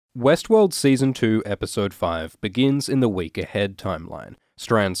Westworld Season 2, Episode 5 begins in the week ahead timeline.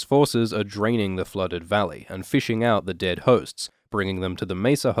 Strand's forces are draining the flooded valley and fishing out the dead hosts, bringing them to the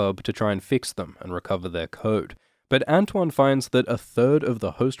Mesa Hub to try and fix them and recover their code. But Antoine finds that a third of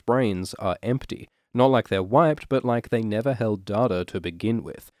the host brains are empty. Not like they're wiped, but like they never held data to begin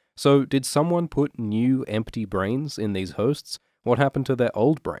with. So did someone put new empty brains in these hosts? What happened to their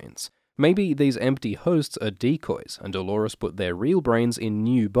old brains? Maybe these empty hosts are decoys, and Dolores put their real brains in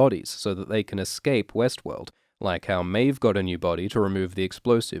new bodies so that they can escape Westworld, like how Maeve got a new body to remove the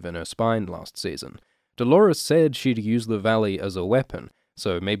explosive in her spine last season. Dolores said she'd use the valley as a weapon,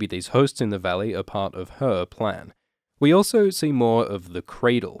 so maybe these hosts in the valley are part of her plan. We also see more of the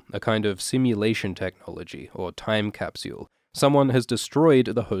Cradle, a kind of simulation technology, or time capsule. Someone has destroyed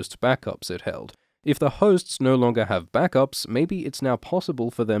the host backups it held. If the hosts no longer have backups, maybe it's now possible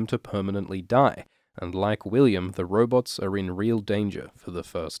for them to permanently die, and like William, the robots are in real danger for the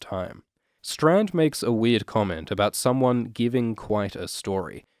first time. Strand makes a weird comment about someone giving quite a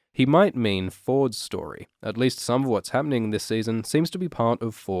story. He might mean Ford's story. At least some of what's happening this season seems to be part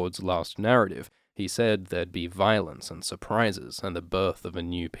of Ford's last narrative. He said there'd be violence and surprises and the birth of a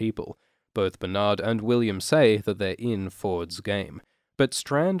new people. Both Bernard and William say that they're in Ford's game. But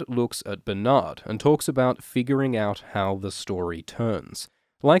Strand looks at Bernard and talks about figuring out how the story turns.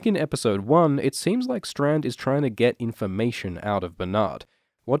 Like in episode 1, it seems like Strand is trying to get information out of Bernard.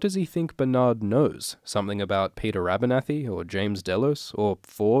 What does he think Bernard knows? Something about Peter Abernathy or James Delos or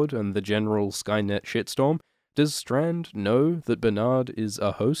Ford and the general Skynet shitstorm? Does Strand know that Bernard is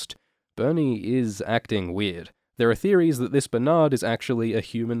a host? Bernie is acting weird. There are theories that this Bernard is actually a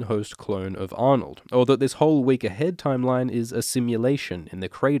human host clone of Arnold, or that this whole week ahead timeline is a simulation in the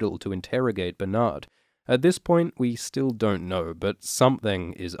Cradle to interrogate Bernard. At this point, we still don't know, but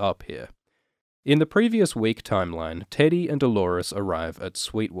something is up here. In the previous week timeline, Teddy and Dolores arrive at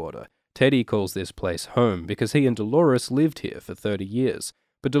Sweetwater. Teddy calls this place home because he and Dolores lived here for 30 years,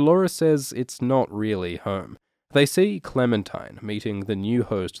 but Dolores says it's not really home. They see Clementine meeting the new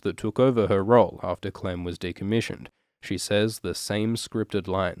host that took over her role after Clem was decommissioned. She says the same scripted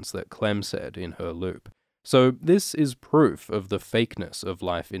lines that Clem said in her loop. So this is proof of the fakeness of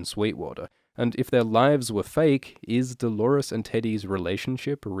life in Sweetwater, and if their lives were fake, is Dolores and Teddy's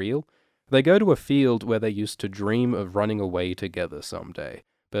relationship real? They go to a field where they used to dream of running away together someday,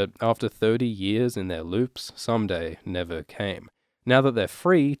 but after 30 years in their loops, someday never came. Now that they're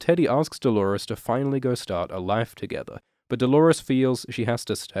free, Teddy asks Dolores to finally go start a life together, but Dolores feels she has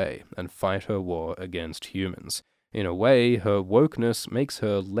to stay and fight her war against humans. In a way, her wokeness makes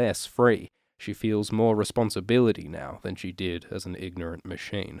her less free. She feels more responsibility now than she did as an ignorant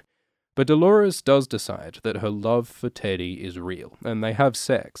machine. But Dolores does decide that her love for Teddy is real, and they have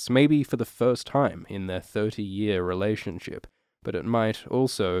sex, maybe for the first time in their 30-year relationship, but it might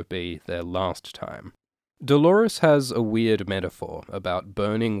also be their last time. Dolores has a weird metaphor about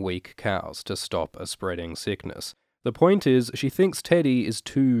burning weak cows to stop a spreading sickness. The point is, she thinks Teddy is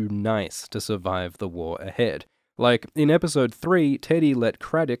too nice to survive the war ahead. Like, in episode 3, Teddy let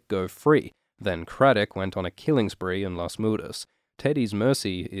Craddock go free, then Craddock went on a killing spree in Las Mudas. Teddy's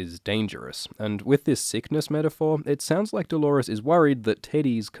mercy is dangerous, and with this sickness metaphor, it sounds like Dolores is worried that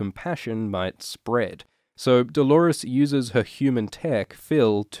Teddy's compassion might spread. So Dolores uses her human tech,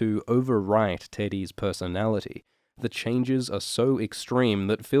 Phil, to overwrite Teddy's personality. The changes are so extreme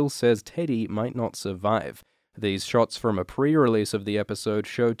that Phil says Teddy might not survive. These shots from a pre-release of the episode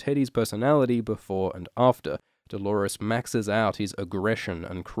show Teddy's personality before and after. Dolores maxes out his aggression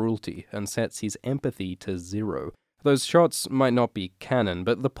and cruelty and sets his empathy to 0. Those shots might not be canon,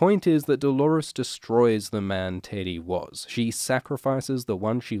 but the point is that Dolores destroys the man Teddy was. She sacrifices the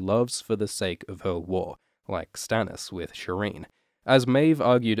one she loves for the sake of her war, like Stannis with Shireen. As Maeve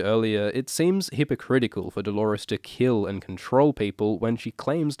argued earlier, it seems hypocritical for Dolores to kill and control people when she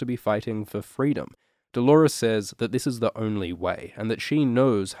claims to be fighting for freedom. Dolores says that this is the only way, and that she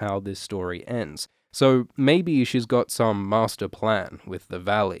knows how this story ends. So maybe she's got some master plan with the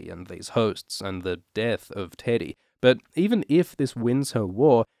Valley and these hosts and the death of Teddy. But even if this wins her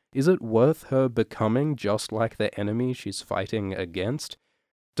war, is it worth her becoming just like the enemy she's fighting against?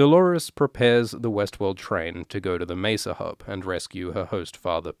 Dolores prepares the Westworld train to go to the Mesa Hub and rescue her host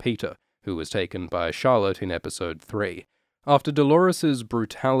father Peter, who was taken by Charlotte in episode 3. After Dolores'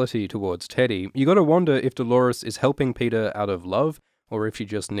 brutality towards Teddy, you gotta wonder if Dolores is helping Peter out of love, or if she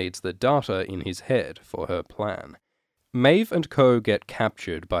just needs the data in his head for her plan. Maeve and co get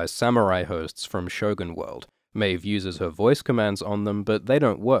captured by samurai hosts from Shogunworld. Maeve uses her voice commands on them, but they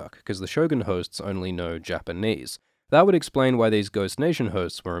don't work, because the Shogun hosts only know Japanese. That would explain why these Ghost Nation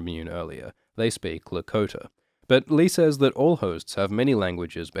hosts were immune earlier. They speak Lakota. But Lee says that all hosts have many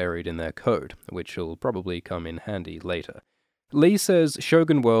languages buried in their code, which will probably come in handy later. Lee says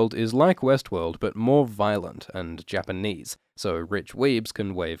Shogunworld is like Westworld but more violent and Japanese, so rich weebs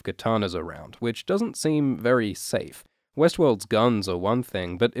can wave katanas around, which doesn't seem very safe. Westworld's guns are one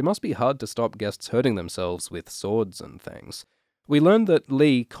thing, but it must be hard to stop guests hurting themselves with swords and things. We learned that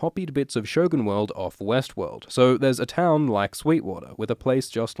Lee copied bits of Shogunworld off Westworld, so there's a town like Sweetwater, with a place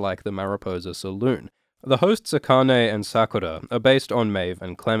just like the Mariposa Saloon. The hosts Akane and Sakura are based on Maeve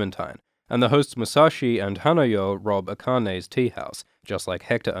and Clementine, and the hosts Musashi and Hanayo rob Akane's tea house, just like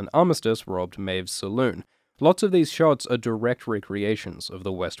Hector and Armistice robbed Maeve's saloon. Lots of these shots are direct recreations of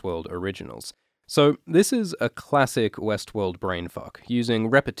the Westworld originals. So this is a classic Westworld brainfuck,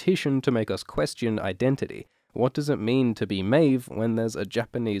 using repetition to make us question identity. What does it mean to be Maeve when there's a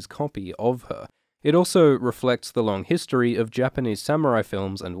Japanese copy of her? It also reflects the long history of Japanese samurai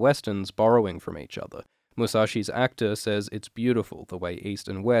films and westerns borrowing from each other. Musashi's actor says it's beautiful the way East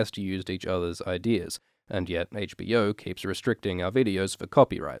and West used each other's ideas, and yet HBO keeps restricting our videos for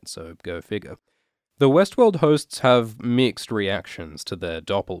copyright, so go figure. The Westworld hosts have mixed reactions to their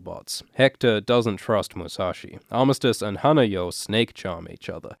doppelbots. Hector doesn't trust Musashi, Armistice and Hanayo snake charm each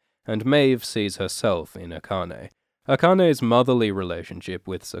other, and Maeve sees herself in Akane. Akane's motherly relationship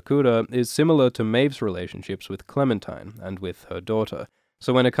with Sakura is similar to Maeve's relationships with Clementine and with her daughter,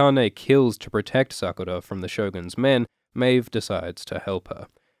 so when Akane kills to protect Sakura from the Shogun's men, Maeve decides to help her.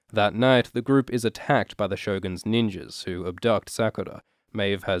 That night, the group is attacked by the Shogun's ninjas, who abduct Sakura.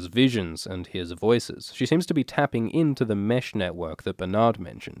 Maeve has visions and hears voices. She seems to be tapping into the mesh network that Bernard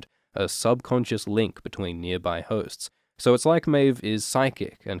mentioned, a subconscious link between nearby hosts. So it's like Maeve is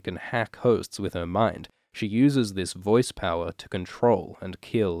psychic and can hack hosts with her mind. She uses this voice power to control and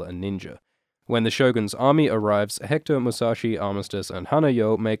kill a ninja. When the Shogun's army arrives, Hector, Musashi, Armistice, and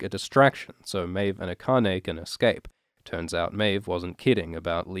Hanayo make a distraction so Maeve and Akane can escape. Turns out Maeve wasn't kidding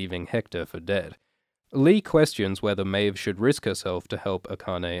about leaving Hector for dead. Lee questions whether Maeve should risk herself to help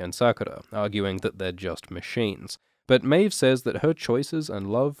Akane and Sakura, arguing that they're just machines. But Maeve says that her choices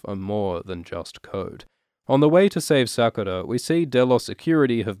and love are more than just code. On the way to save Sakura, we see Delos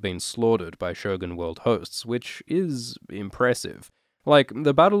security have been slaughtered by Shogunworld hosts, which is impressive. Like,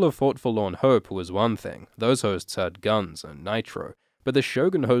 the Battle of Fort Forlorn Hope was one thing. Those hosts had guns and nitro. But the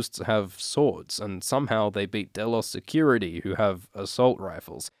Shogun hosts have swords, and somehow they beat Delos security, who have assault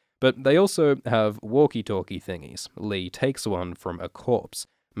rifles. But they also have walkie-talkie thingies. Lee takes one from a corpse.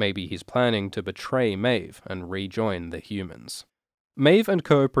 Maybe he's planning to betray Maeve and rejoin the humans. Maeve and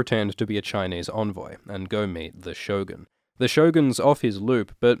co pretend to be a Chinese envoy and go meet the Shogun. The Shogun's off his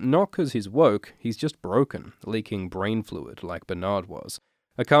loop, but not because he's woke, he's just broken, leaking brain fluid like Bernard was.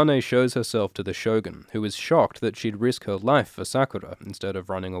 Akane shows herself to the Shogun, who is shocked that she'd risk her life for Sakura instead of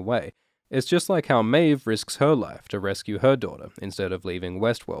running away. It's just like how Maeve risks her life to rescue her daughter instead of leaving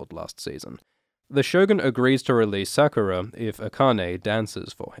Westworld last season. The Shogun agrees to release Sakura if Akane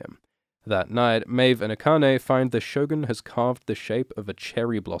dances for him. That night, Maeve and Akane find the Shogun has carved the shape of a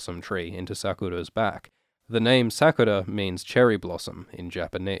cherry blossom tree into Sakura's back. The name Sakura means cherry blossom in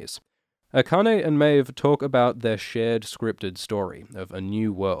Japanese. Akane and Maeve talk about their shared scripted story of a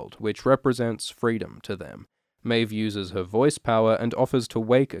new world, which represents freedom to them. Maeve uses her voice power and offers to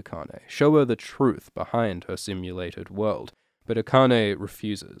wake Akane, show her the truth behind her simulated world. But Akane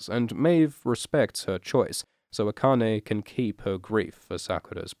refuses, and Maeve respects her choice, so Akane can keep her grief for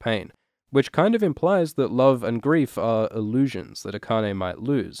Sakura's pain. Which kind of implies that love and grief are illusions that Akane might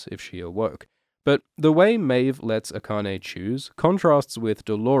lose if she awoke. But the way Maeve lets Akane choose contrasts with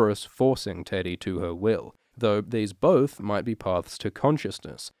Dolores forcing Teddy to her will, though these both might be paths to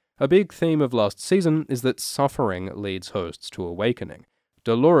consciousness. A big theme of last season is that suffering leads hosts to awakening.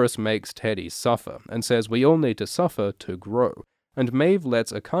 Dolores makes Teddy suffer, and says we all need to suffer to grow, and Maeve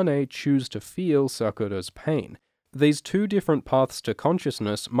lets Akane choose to feel Sakura's pain. These two different paths to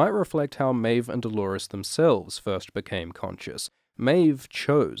consciousness might reflect how Maeve and Dolores themselves first became conscious. Maeve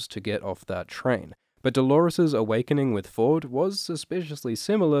chose to get off that train, but Dolores' awakening with Ford was suspiciously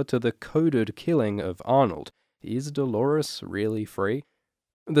similar to the coded killing of Arnold. Is Dolores really free?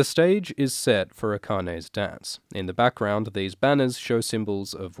 The stage is set for Akane's dance. In the background, these banners show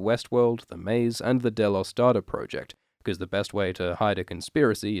symbols of Westworld, the Maze, and the Delos Data Project, because the best way to hide a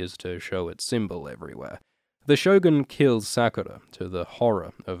conspiracy is to show its symbol everywhere. The Shogun kills Sakura, to the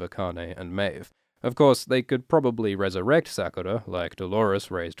horror of Akane and Maeve. Of course, they could probably resurrect Sakura, like Dolores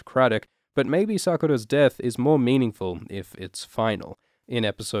raised Craddock, but maybe Sakura's death is more meaningful if it's final. In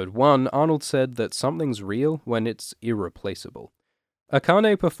episode 1, Arnold said that something's real when it's irreplaceable.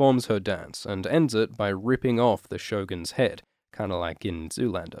 Akane performs her dance, and ends it by ripping off the Shogun's head, kinda like in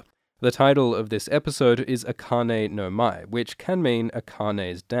Zoolander. The title of this episode is Akane no Mai, which can mean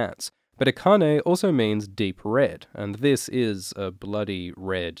Akane's dance. But Akane also means deep red, and this is a bloody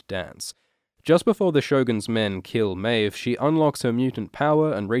red dance. Just before the Shogun's men kill Maeve, she unlocks her mutant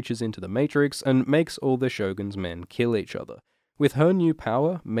power and reaches into the Matrix and makes all the Shogun's men kill each other. With her new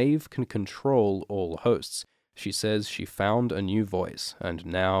power, Maeve can control all hosts. She says she found a new voice, and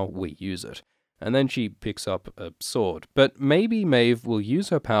now we use it. And then she picks up a sword. But maybe Maeve will use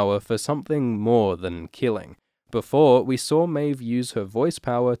her power for something more than killing. Before, we saw Maeve use her voice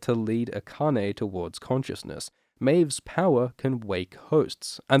power to lead Akane towards consciousness. Maeve's power can wake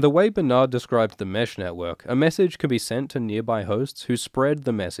hosts. And the way Bernard described the mesh network, a message can be sent to nearby hosts who spread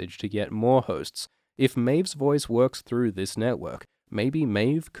the message to get more hosts. If Maeve's voice works through this network, maybe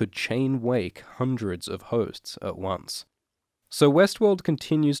Maeve could chain wake hundreds of hosts at once. So Westworld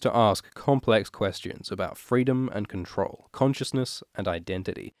continues to ask complex questions about freedom and control, consciousness and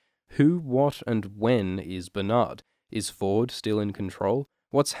identity. Who, what, and when is Bernard? Is Ford still in control?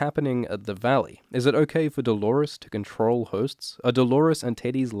 What's happening at the Valley? Is it okay for Dolores to control hosts? Are Dolores and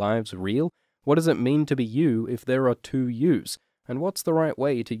Teddy's lives real? What does it mean to be you if there are two yous? And what's the right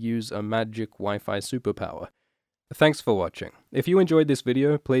way to use a magic Wi-Fi superpower? Thanks for watching. If you enjoyed this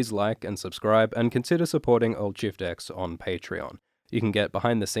video, please like and subscribe, and consider supporting Old Shift X on Patreon. You can get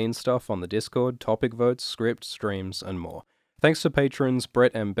behind-the-scenes stuff on the Discord, topic votes, scripts, streams, and more. Thanks to patrons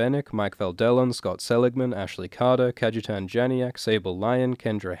Brett M. Bennick, Mike Valdelon, Scott Seligman, Ashley Carter, Kajitan Janiak, Sable Lion,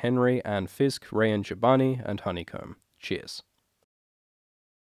 Kendra Henry, Anne Fisk, Rayan Shabani, and Honeycomb. Cheers.